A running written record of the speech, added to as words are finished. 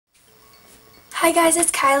Hi guys, it's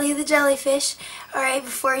Kylie the Jellyfish. Alright,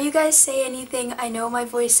 before you guys say anything, I know my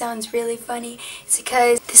voice sounds really funny. It's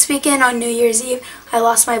because this weekend on New Year's Eve, I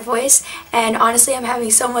lost my voice, and honestly I'm having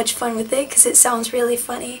so much fun with it because it sounds really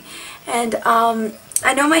funny. And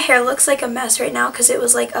I know my hair looks like a mess right now because it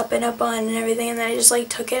was like up in a bun and everything, and then I just like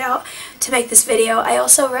took it out to make this video. I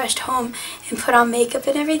also rushed home and put on makeup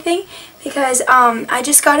and everything because I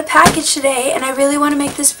just got a package today and I really want to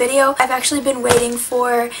make this video. I've actually been waiting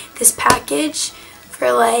for this package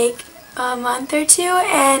for like a month or two,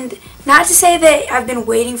 and not to say that I've been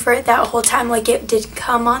waiting for it that whole time, like it did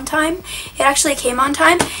come on time. It actually came on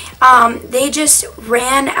time. They just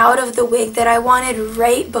ran out of the wig that I wanted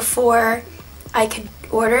right before I could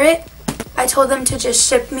order it. I told them to just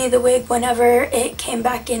ship me the wig whenever it came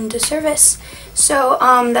back into service. So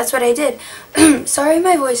that's what I did. Sorry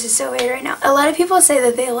my voice is so weird right now. A lot of people say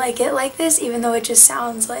that they like it like this, even though it just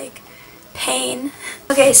sounds like pain.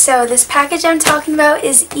 Okay, so this package I'm talking about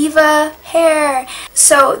is EVAHAIR.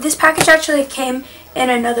 So this package actually came in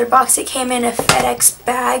another box. It came in a FedEx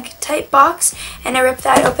bag type box, and I ripped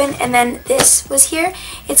that open, and then this was here.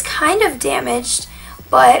 It's kind of damaged,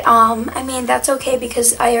 but I mean that's okay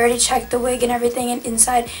because I already checked the wig and everything, and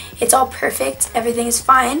inside it's all perfect. Everything is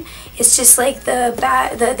fine. It's just like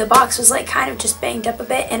the box was like kind of just banged up a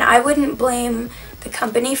bit, and I wouldn't blame the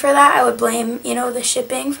company for that. I would blame, you know, the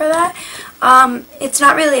shipping for that. It's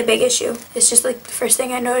not really a big issue. It's just like the first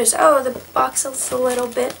thing I noticed, oh, the box is a little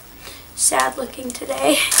bit sad looking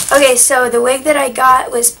today. Okay, so the wig that I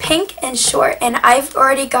got was pink and short, and I've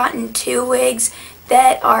already gotten two wigs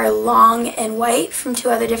that are long and white from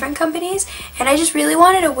two other different companies, and I just really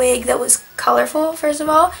wanted a wig that was colorful, first of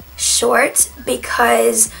all. Short,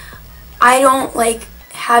 because I don't like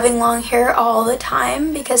having long hair all the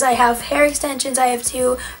time because I have hair extensions. I have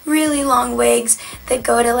two really long wigs that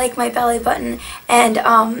go to like my belly button,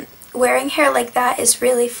 and wearing hair like that is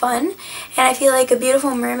really fun, and I feel like a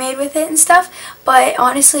beautiful mermaid with it and stuff. But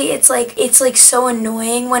honestly, it's like so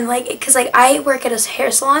annoying when like, because like I work at a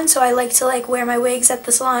hair salon, so I like to like wear my wigs at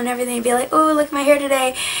the salon and everything and be like, oh, look at my hair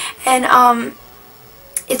today, and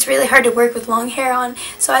it's really hard to work with long hair on.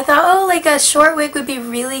 So I thought, oh, like a short wig would be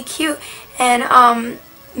really cute, and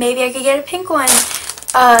maybe I could get a pink one,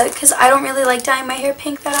 because I don't really like dyeing my hair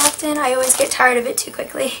pink that often. I always get tired of it too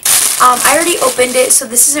quickly. I already opened it, so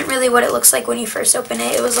this isn't really what it looks like when you first open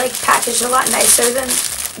it. It was like packaged a lot nicer than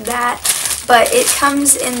that, but it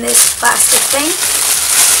comes in this plastic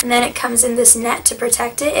thing, and then it comes in this net to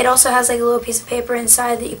protect it. It also has like a little piece of paper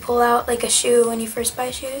inside that you pull out like a shoe when you first buy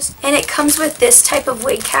shoes, and it comes with this type of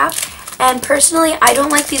wig cap. And personally, I don't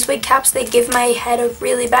like these wig caps. They give my head a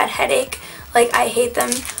really bad headache. Like, I hate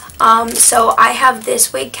them. So I have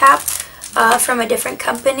this wig cap from a different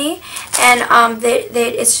company, and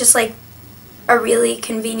it's just like a really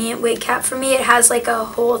convenient wig cap for me. It has like a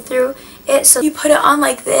hole through it, so you put it on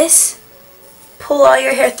like this, pull all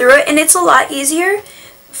your hair through it, and it's a lot easier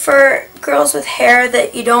for girls with hair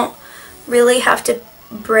that you don't really have to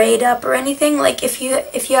braid up or anything. Like if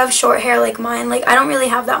you have short hair like mine, like I don't really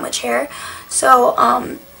have that much hair,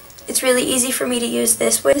 so it's really easy for me to use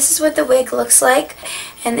this wig. This is what the wig looks like,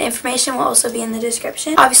 and the information will also be in the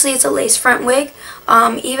description. Obviously it's a lace front wig.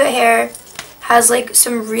 EVAHAIR has like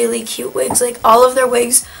some really cute wigs. Like all of their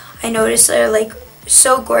wigs I noticed are like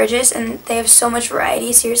so gorgeous, and they have so much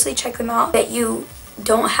variety. Seriously, check them out. That you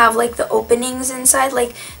don't have like the openings inside.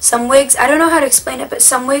 Like some wigs, I don't know how to explain it, but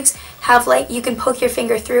some wigs have like, you can poke your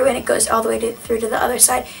finger through and it goes all the way through to the other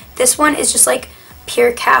side. This one is just like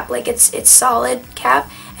pure cap, like it's solid cap,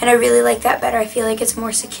 and I really like that better. I feel like it's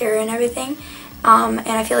more secure and everything, and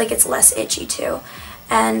I feel like it's less itchy too.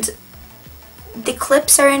 And the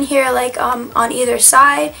clips are in here like on either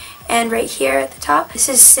side and right here at the top. This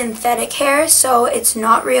is synthetic hair, so it's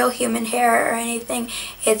not real human hair or anything.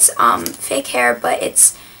 It's fake hair, but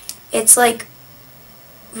it's like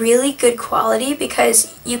really good quality,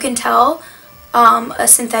 because you can tell a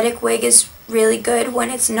synthetic wig is really good when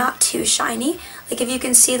it's not too shiny. Like if you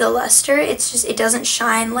can see the luster, it doesn't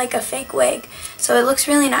shine like a fake wig, so it looks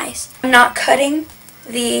really nice. I'm not cutting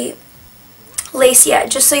the lace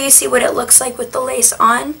yet, just so you see what it looks like with the lace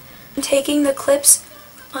on. I'm taking the clips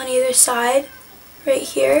on either side right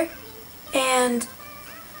here, and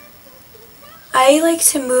I like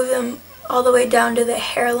to move them all the way down to the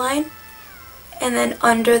hairline and then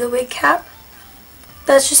under the wig cap.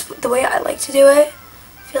 That's just the way I like to do it.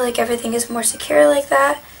 I feel like everything is more secure like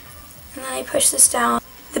that. And then I push this down.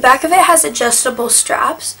 The back of it has adjustable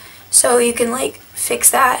straps, so you can like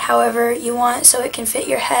fix that however you want so it can fit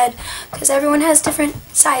your head, because everyone has different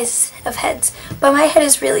size of heads, but my head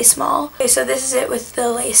is really small. Okay, so this is it with the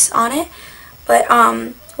lace on it, but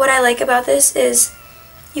what I like about this is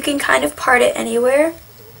you can kind of part it anywhere,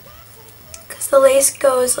 because the lace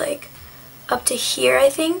goes like up to here, I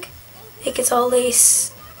think. Like it's all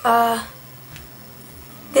lace.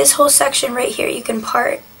 This whole section right here you can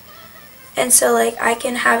part. And so like I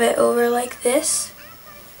can have it over like this.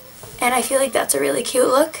 And I feel like that's a really cute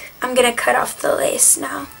look. I'm gonna cut off the lace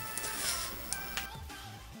now.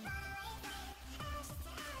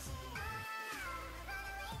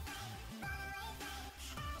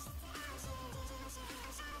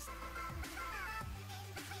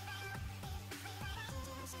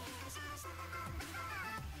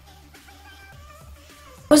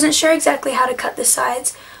 Wasn't sure exactly how to cut the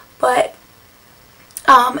sides, but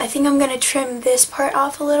I think I'm going to trim this part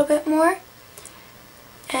off a little bit more,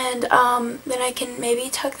 and then I can maybe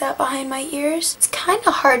tuck that behind my ears. It's kind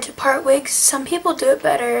of hard to part wigs. Some people do it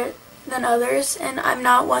better than others, and I'm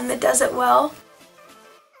not one that does it well.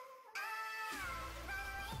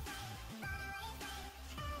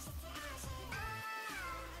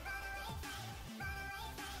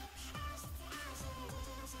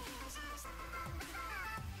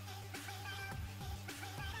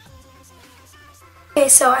 Okay,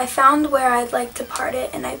 so I found where I'd like to part it,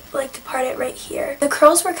 and I'd like to part it right here. The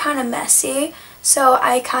curls were kind of messy, so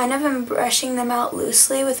I kind of am brushing them out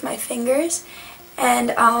loosely with my fingers,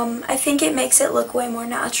 and I think it makes it look way more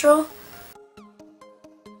natural.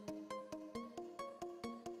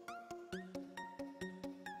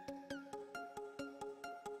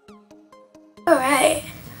 Alright,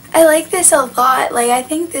 I like this a lot. Like, I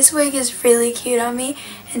think this wig is really cute on me,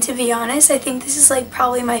 and to be honest, I think this is like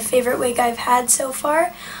probably my favorite wig I've had so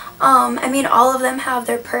far. I mean, all of them have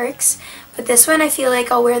their perks, but this one I feel like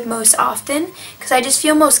I'll wear the most often because I just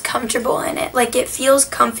feel most comfortable in it. Like, it feels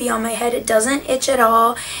comfy on my head. It doesn't itch at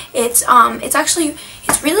all. It's actually,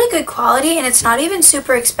 it's really good quality, and it's not even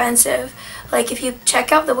super expensive. Like, if you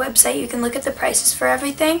check out the website, you can look at the prices for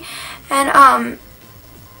everything, and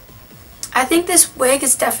I think this wig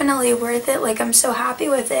is definitely worth it. Like, I'm so happy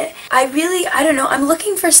with it. I don't know, I'm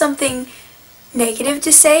looking for something negative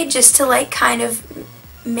to say just to like kind of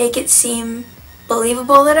make it seem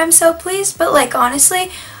believable that I'm so pleased, but like honestly,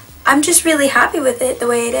 I'm just really happy with it the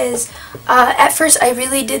way it is. At first I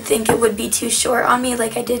really did think it would be too short on me.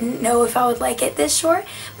 Like, I didn't know if I would like it this short,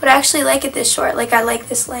 but I actually like it this short. Like, I like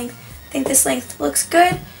this length. I think this length looks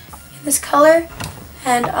good in this color.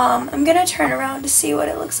 And I'm gonna turn around to see what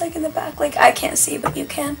it looks like in the back. Like, I can't see, but you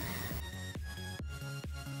can.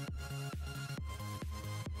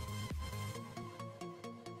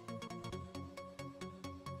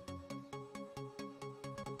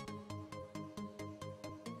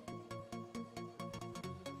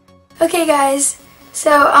 Okay guys,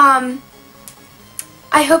 so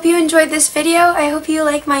I hope you enjoyed this video. I hope you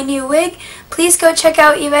like my new wig. Please go check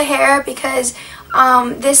out EVAHAIR because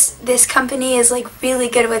this company is like really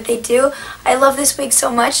good at what they do. I love this wig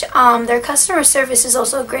so much. Their customer service is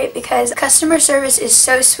also great because customer service is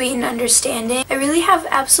so sweet and understanding. I really have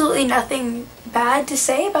absolutely nothing bad to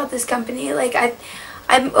say about this company. Like,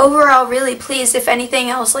 I'm overall really pleased. If anything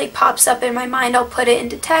else like pops up in my mind, I'll put it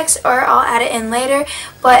into text or I'll add it in later.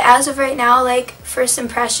 But as of right now, like, first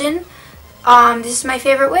impression, this is my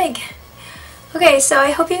favorite wig. Okay, so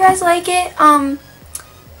I hope you guys like it.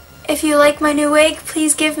 If you like my new wig,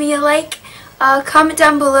 please give me a like. Comment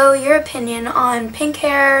down below your opinion on pink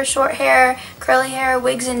hair, short hair, curly hair,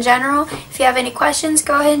 wigs in general. If you have any questions,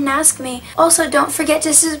 go ahead and ask me. Also, don't forget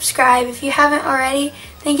to subscribe if you haven't already.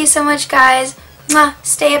 Thank you so much, guys. Mwah.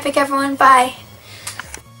 Stay epic, everyone. Bye.